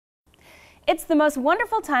It's the most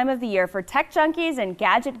wonderful time of the year for tech junkies and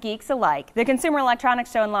gadget geeks alike. The Consumer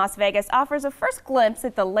Electronics Show in Las Vegas offers a first glimpse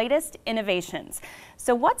at the latest innovations.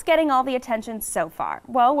 So what's getting all the attention so far?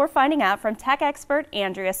 Well, we're finding out from tech expert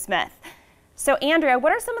Andrea Smith. So Andrea,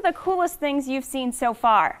 what are some of the coolest things you've seen so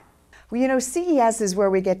far? Well, you know, CES is where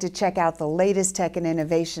we get to check out the latest tech and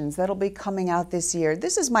innovations that'll be coming out this year.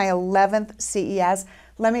 This is my 11th CES.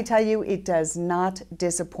 Let me tell you, it does not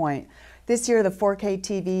disappoint. This year, the 4K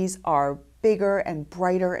TVs are bigger and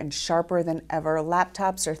brighter and sharper than ever.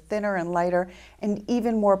 Laptops are thinner and lighter and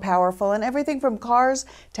even more powerful, and everything from cars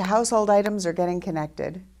to household items are getting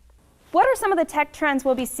connected. What are some of the tech trends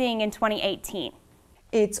we'll be seeing in 2018?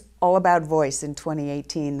 It's all about voice in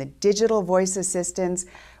 2018. The digital voice assistants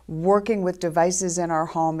working with devices in our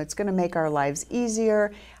home. It's going to make our lives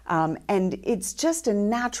easier, and it's just a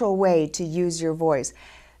natural way to use your voice.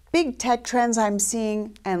 Big tech trends I'm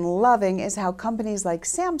seeing and loving is how companies like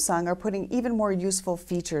Samsung are putting even more useful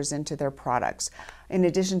features into their products. In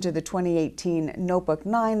addition to the 2018 Notebook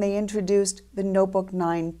 9, they introduced the Notebook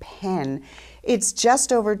 9 Pen. It's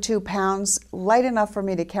just over 2 pounds, light enough for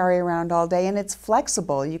me to carry around all day, and it's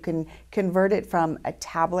flexible. You can convert it from a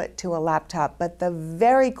tablet to a laptop. But the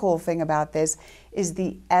very cool thing about this is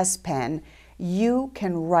the S Pen. You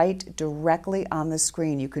can write directly on the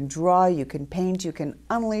screen. You can draw, you can paint, you can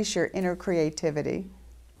unleash your inner creativity.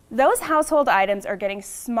 Those household items are getting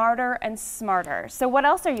smarter and smarter. So what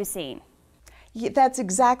else are you seeing? Yeah, that's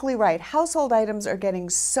exactly right. Household items are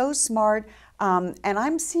getting so smart, and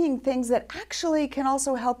I'm seeing things that actually can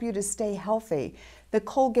also help you to stay healthy. The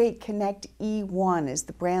Colgate Connect E1 is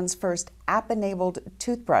the brand's first app-enabled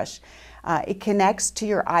toothbrush. It connects to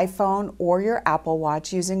your iPhone or your Apple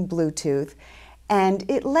Watch using Bluetooth, and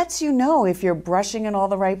it lets you know if you're brushing in all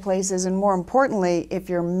the right places, and more importantly, if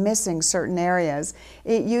you're missing certain areas.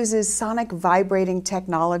 It uses sonic vibrating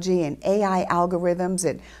technology and AI algorithms.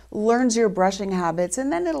 It learns your brushing habits,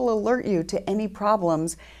 and then it'll alert you to any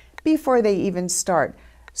problems before they even start.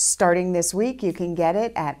 Starting this week, you can get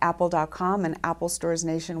it at apple.com and Apple stores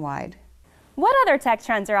nationwide. What other tech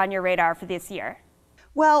trends are on your radar for this year?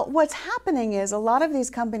 Well, what's happening is a lot of these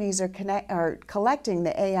companies are collecting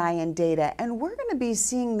the AI and data, and we're going to be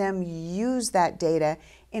seeing them use that data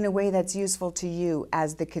in a way that's useful to you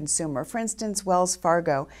as the consumer. For instance, Wells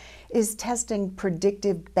Fargo is testing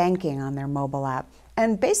predictive banking on their mobile app.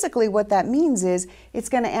 And basically what that means is it's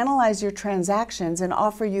going to analyze your transactions and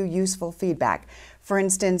offer you useful feedback. For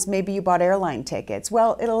instance, maybe you bought airline tickets.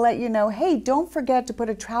 Well, it'll let you know, hey, don't forget to put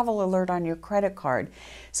a travel alert on your credit card.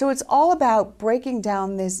 So it's all about breaking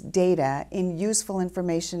down this data in useful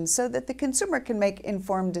information so that the consumer can make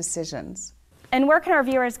informed decisions. And where can our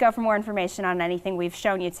viewers go for more information on anything we've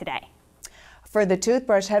shown you today? For the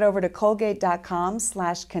toothbrush, head over to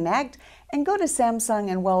colgate.com/connect and go to Samsung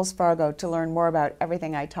and Wells Fargo to learn more about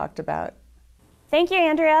everything I talked about. Thank you,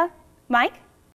 Andrea. Mike?